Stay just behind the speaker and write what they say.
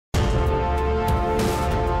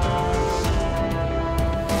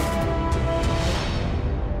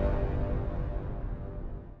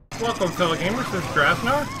Welcome, fellow gamers. This is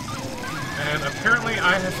Drasnar, and apparently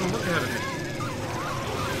I have some work ahead of me.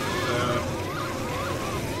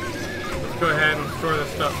 Let's go ahead and store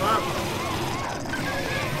this stuff up.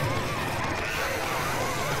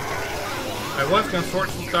 I was going to sort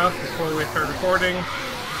some stuff before we start recording,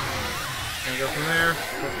 and go from there.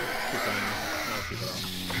 Keep it on. I'll keep it on.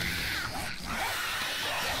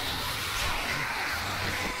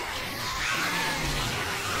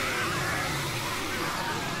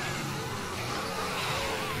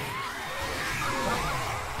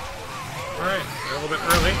 Alright, we're a little bit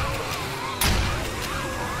early.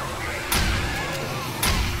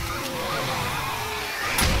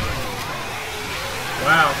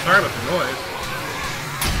 Wow, sorry about the noise.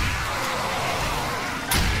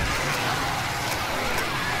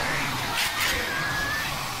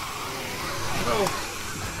 Oh.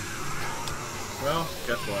 Well,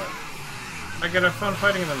 guess what? I get have fun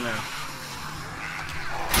fighting them now.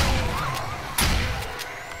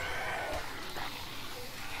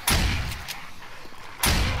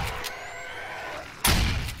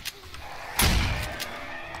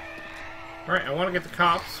 Alright, I want to get the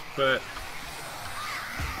cops, but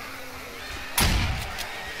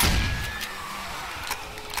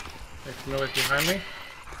there's no noise behind me.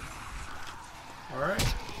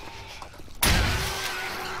 Alright.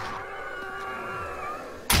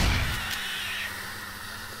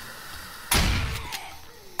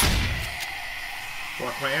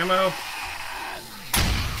 Block my ammo.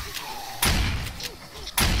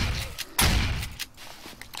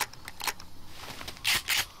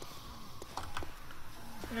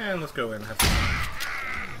 And let's go in and have some fun.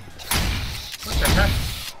 What the heck?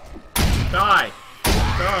 Die!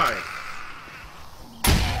 Die!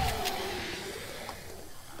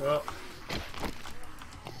 Well.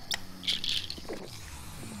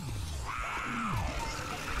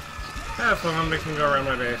 Have fun making me go around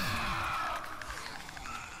my base.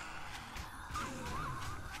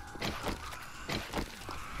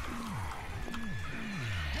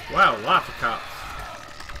 Wow, lots of cops.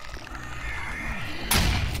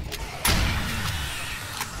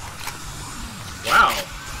 Wow.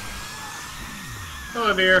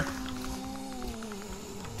 Hello, dear.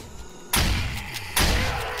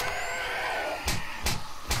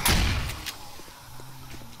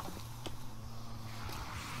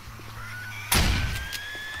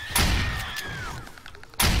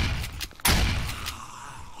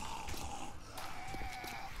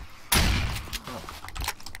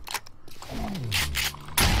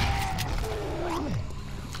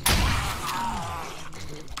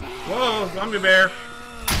 Whoa, zombie bear.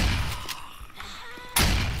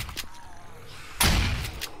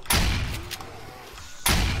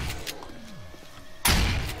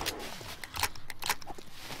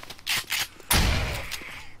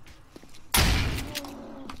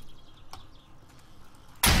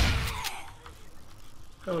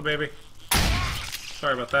 Hello, baby.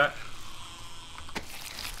 Sorry about that.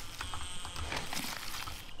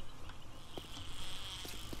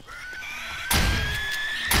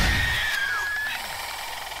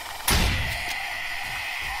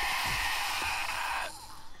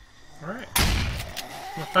 Alright.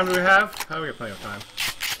 How much time do we have? Oh, we got plenty of time.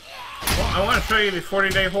 Well, I want to show you the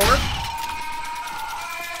 40-day Horde.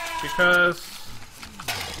 Because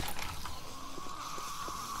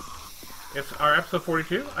it's our episode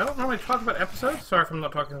 42. I don't normally talk about episodes. Sorry if I'm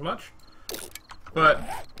not talking as much. But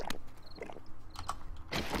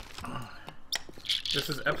this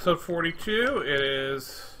is episode 42. It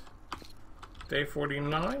is day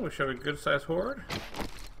 49. We show a good-sized Horde.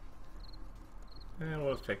 And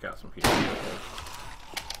we'll just take out some people.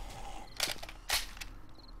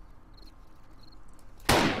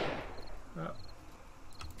 Oh.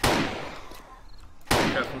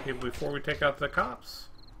 Take out some people before we take out the cops.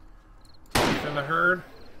 In the herd.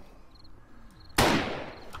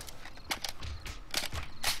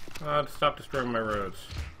 Stop destroying my roads.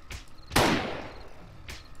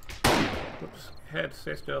 Whoops. Head,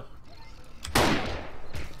 stay still.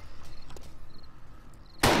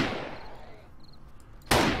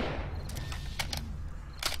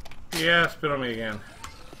 Yeah, spit on me again.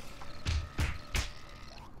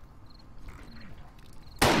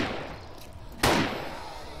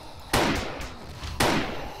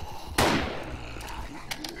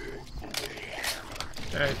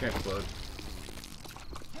 Yeah, he can explode.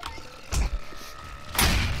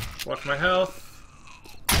 Watch my health.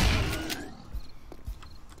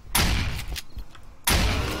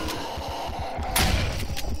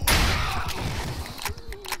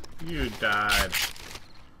 You died.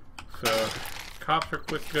 So, cops are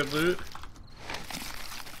quick, good loot.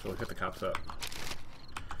 So we'll hit the cops up.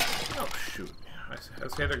 Oh, shoot. I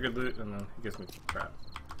say they're good loot, and then he gives me crap.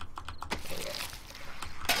 Oh well.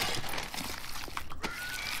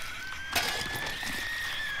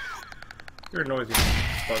 You're a noisy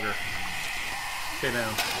bugger. Stay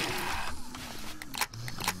down.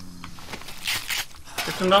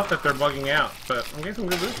 It's enough that they're bugging out, but I'm getting some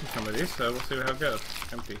good loot from some of these, so we'll see how it goes.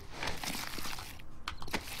 Empty.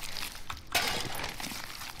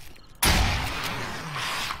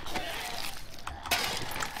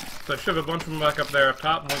 So I shove a bunch of them back up there up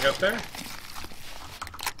top and we up there.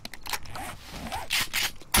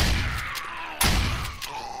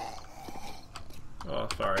 Oh,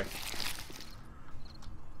 sorry.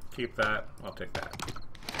 Keep that. I'll take that.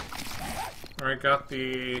 Alright, got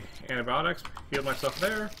the antibiotics. Healed myself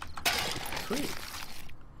there. Sweet.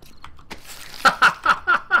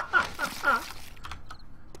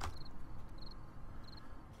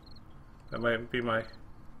 That might be my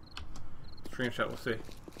screenshot. We'll see.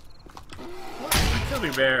 What? Kill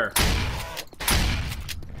me, bear.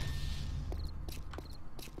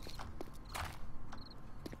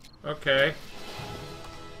 Okay.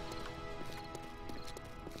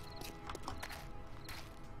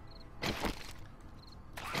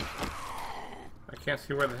 I can't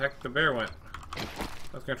see where the heck the bear went.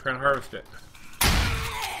 I was gonna try and harvest it.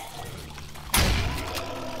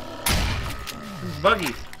 This is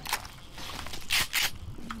buggy.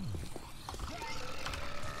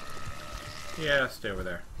 Yeah, stay over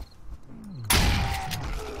there.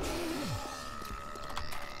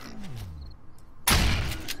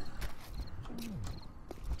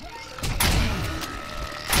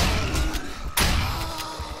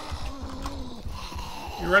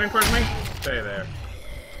 You running towards me? Stay there.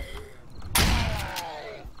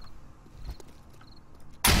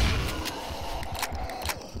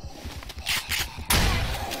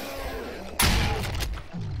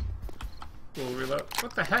 We'll reload.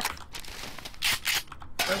 What the heck?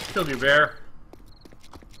 That killed you, bear.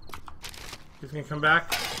 He's gonna come back.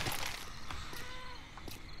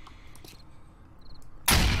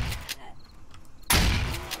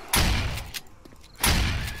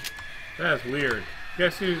 That is weird. You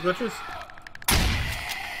guys see these glitches?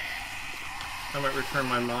 I might return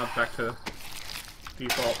my mod back to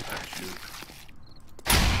default. Ah, shoot.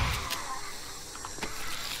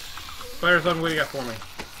 Fire zone, what do you got for me?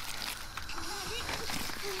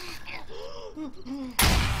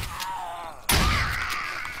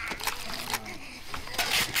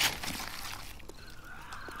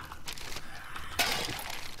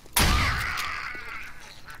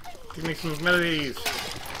 Give me some melodies.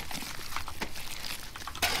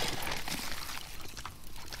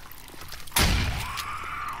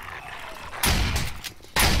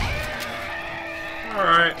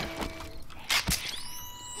 Alright.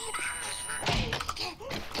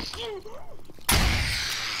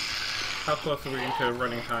 How close are we into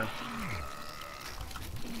running time?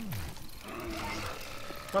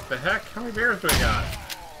 What the heck? How many bears do I got?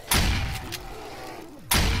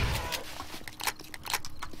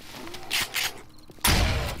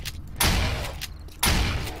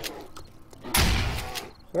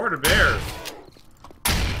 Horde of bears.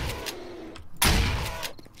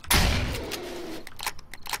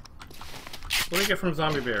 What do you get from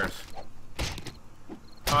zombie bears?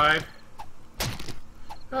 Hide.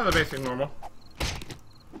 Oh, the basic normal.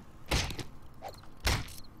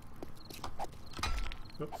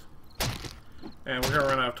 Oops. And we're gonna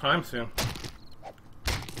run out of time soon.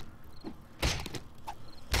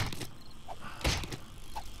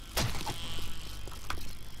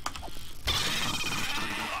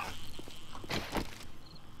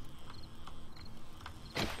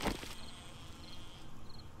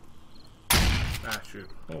 Ah, shoot.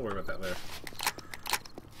 We'll worry about that later.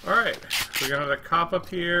 Alright, we got another cop up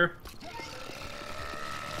here.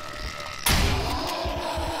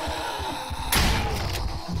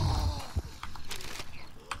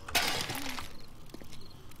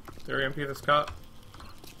 Did we MP this cop?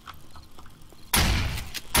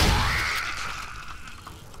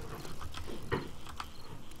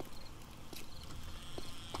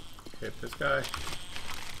 Hit this guy.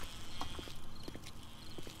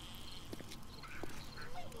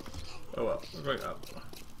 Oh well, we're going up.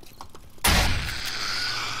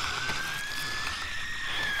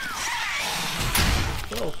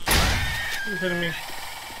 Whoa! Who's hitting me?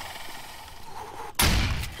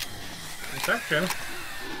 Infection?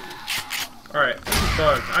 Alright, this is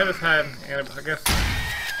bugged. I just had, and I guess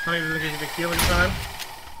honey doesn't give you the healing time.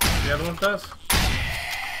 The other one does.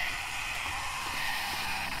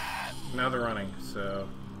 Now they're running, so.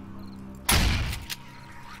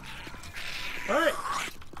 Alright.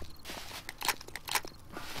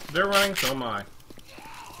 They're running, so am I.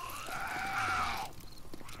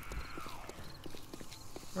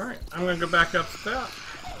 Alright, I'm gonna go back up step.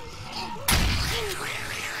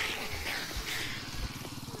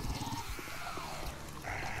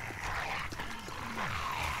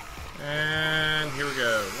 And here we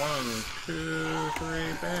go. 1, 2,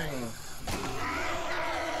 3, bang.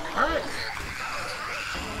 Alright.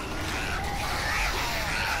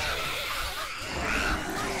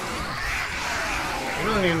 I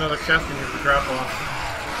really need another chest in here to drop off.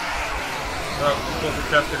 Well, close the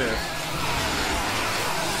chest it is.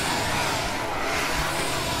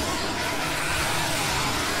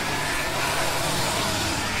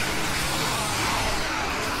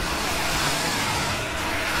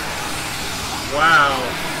 Wow.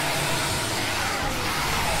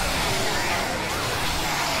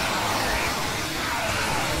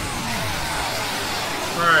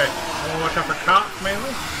 Alright, I want to watch out for cops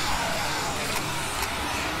mainly.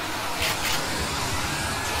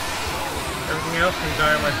 Everything else can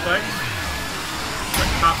die on my sight. My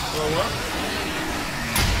cops blow up.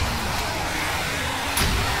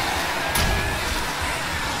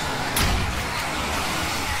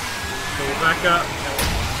 So we'll back up.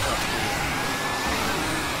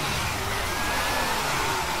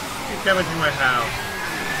 Keep damaging my house.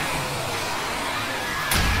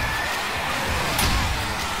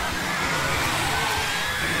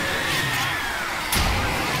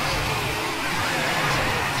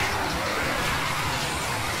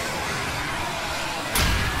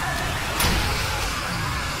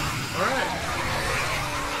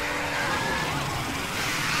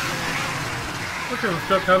 Look at them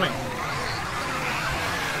still coming.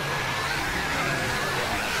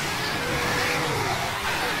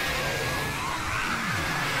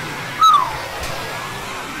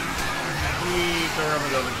 Go around the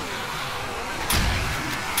building.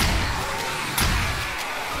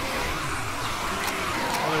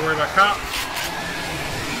 Only worry about cops.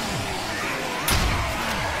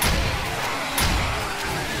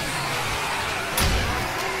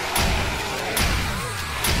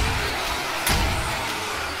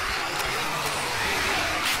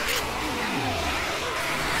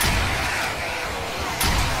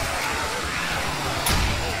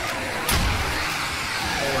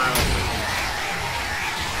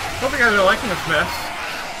 Hope you guys are liking this mess.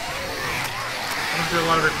 I'm going to do a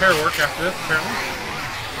lot of repair work after this, apparently.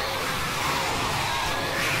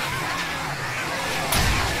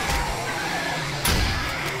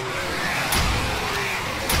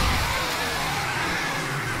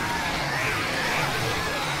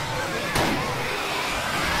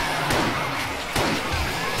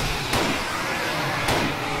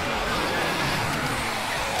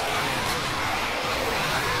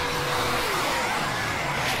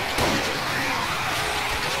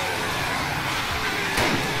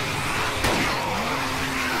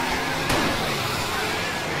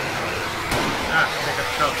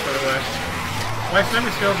 My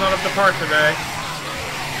semi-skill's not up to par today.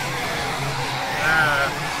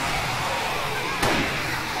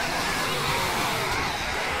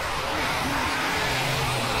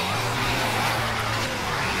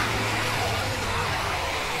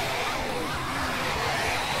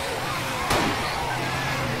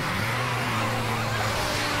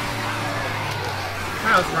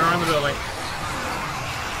 Let's run around the building.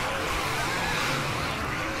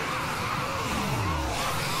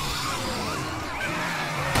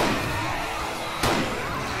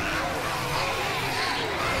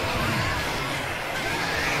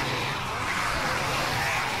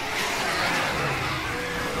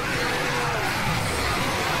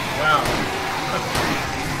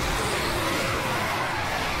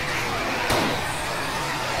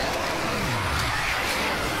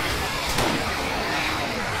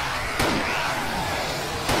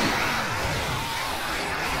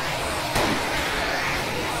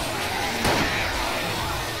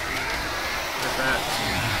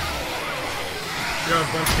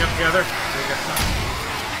 Bunching up together. We got some.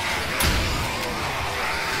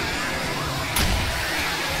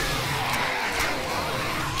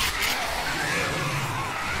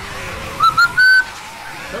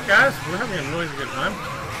 So guys, we're having a really good time.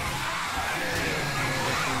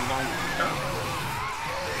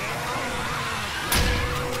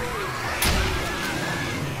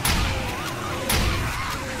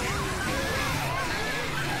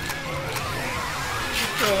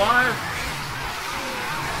 Still alive.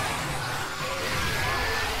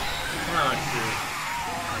 Oh, shoot.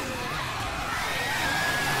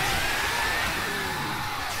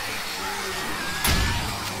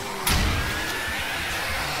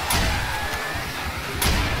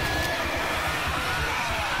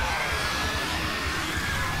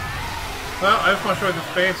 Well, I just want to show you the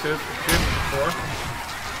spaces. It's before.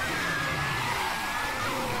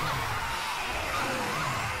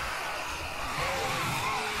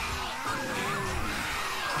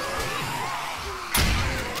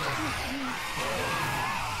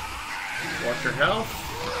 Watch your health.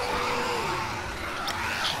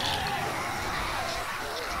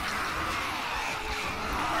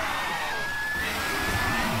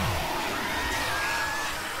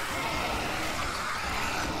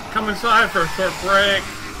 Come inside for a short break.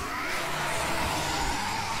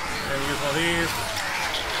 And use one of these.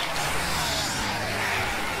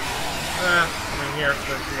 Come in here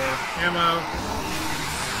for some more ammo.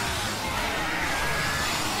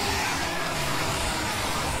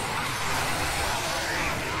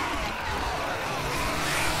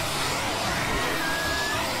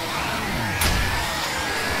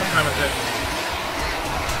 What time is it?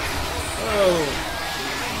 Whoa!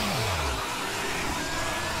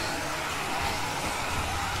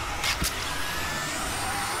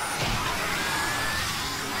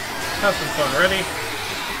 Have some fun. Ready?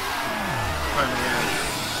 Time again.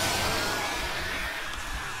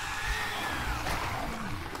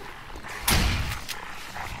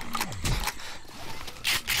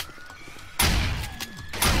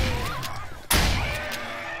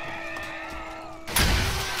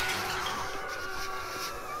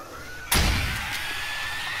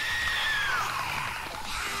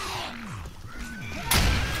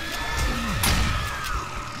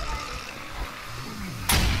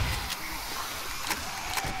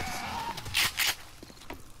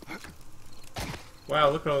 Wow,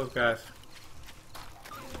 look at all those guys.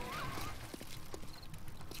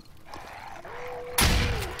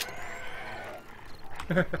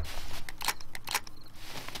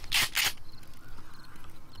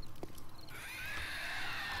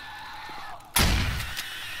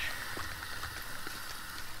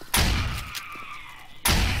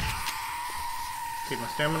 Keep my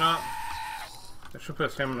stamina up. I should put a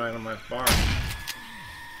stamina on my bar.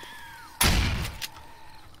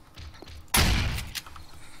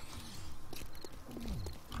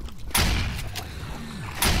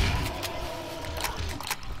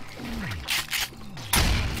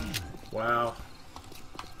 Wow.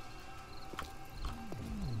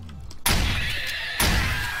 I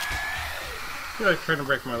feel like trying to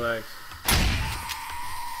break my legs.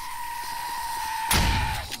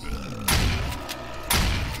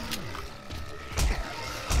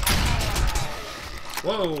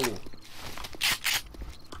 Whoa!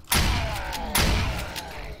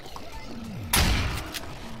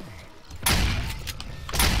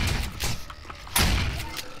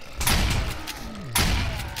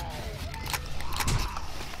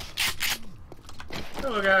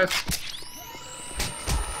 Hello, guys.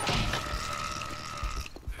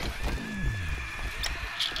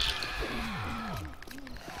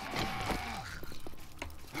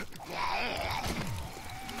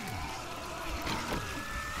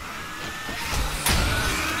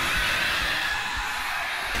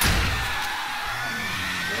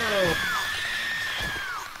 Whoa.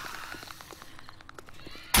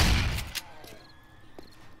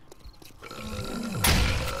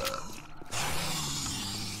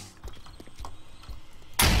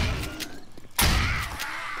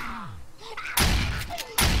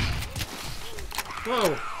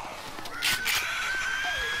 Whoa!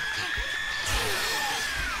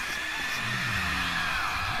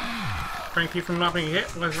 Trying to keep from not being hit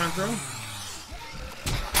as I run through.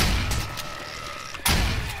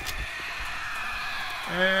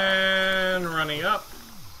 And running up.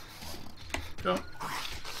 Go.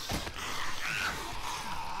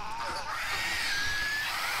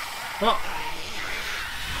 Well.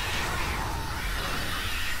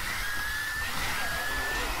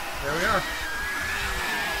 There we are.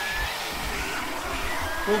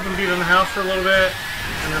 We'll beat on the house for a little bit,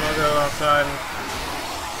 and then I'll go outside and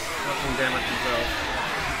let them damage themselves.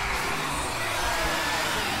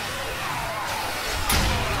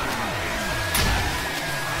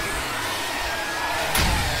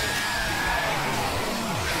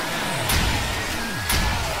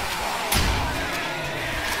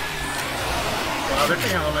 Wow, they're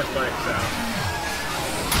taking all my spikes out.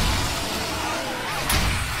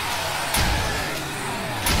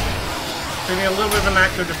 We need a little bit of an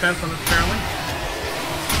active defense on this apparently.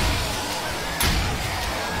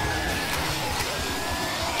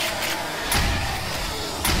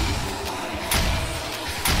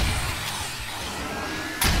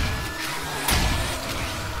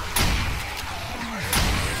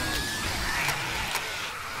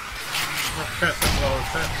 That's all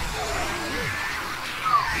it's set.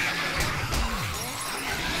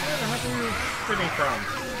 Where the heck are you sitting from?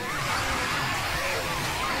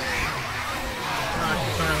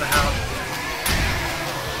 Around the house.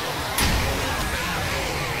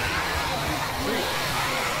 Sweet.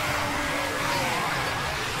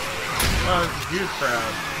 Oh, it's a huge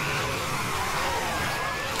crowd.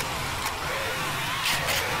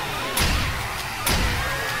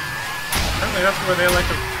 Apparently that's where they like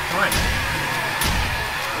to climb.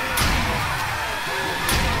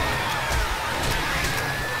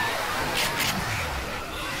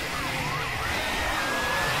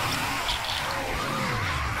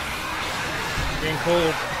 Getting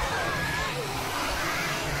cold.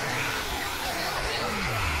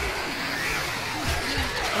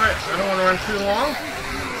 Alright, I don't want to run too long.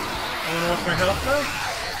 I want to watch my health though.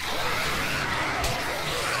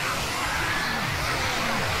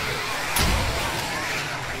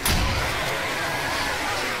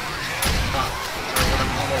 That's what I'm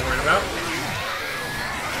more worried about.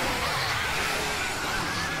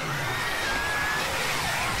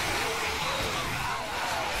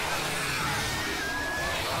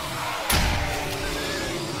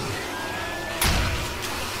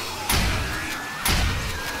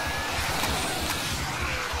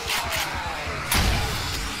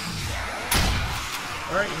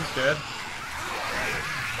 Alright, he's dead.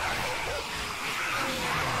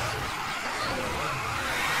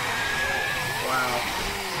 Wow.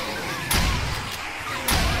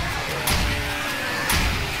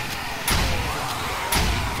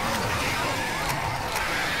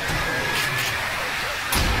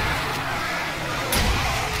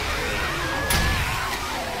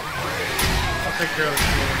 I'll take care of this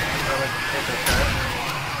team. I like to take this guy.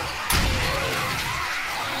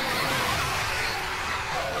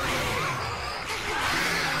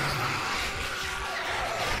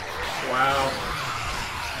 Wow.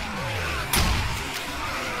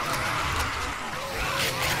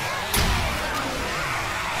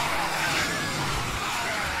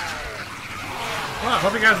 Well, I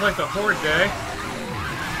hope you guys like the Horde day.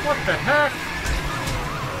 What the heck?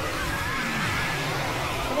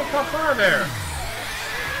 Look how far there.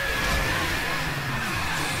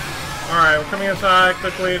 Alright, we're coming inside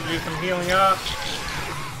quickly to do some healing up.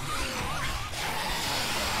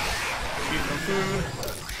 Eat some food.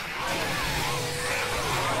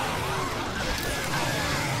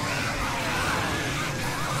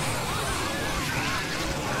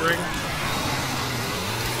 Ring.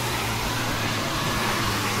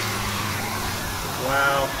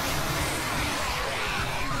 Wow.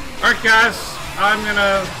 Alright guys, I'm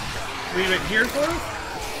gonna leave it here for us.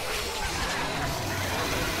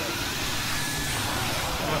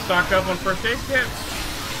 I'm gonna stock up on first aid kits.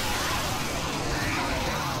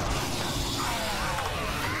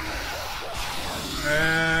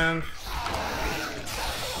 And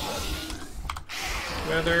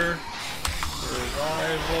weather.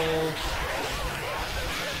 Survival.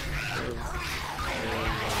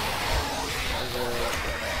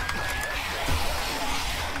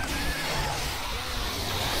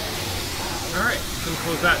 Alright, can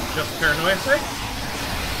close that just paranoia's sake.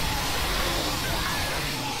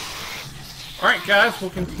 Alright guys,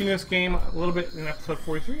 we'll continue this game a little bit in episode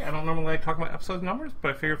 43. I don't normally like talking about episode numbers,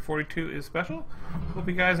 but I figured 42 is special. Hope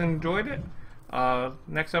you guys enjoyed it.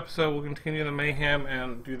 Next episode we'll continue the mayhem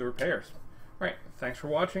and do the repairs. Alright, thanks for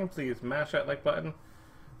watching. Please mash that like button.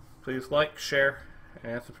 Please like, share,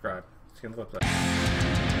 and subscribe. See you on the flip side.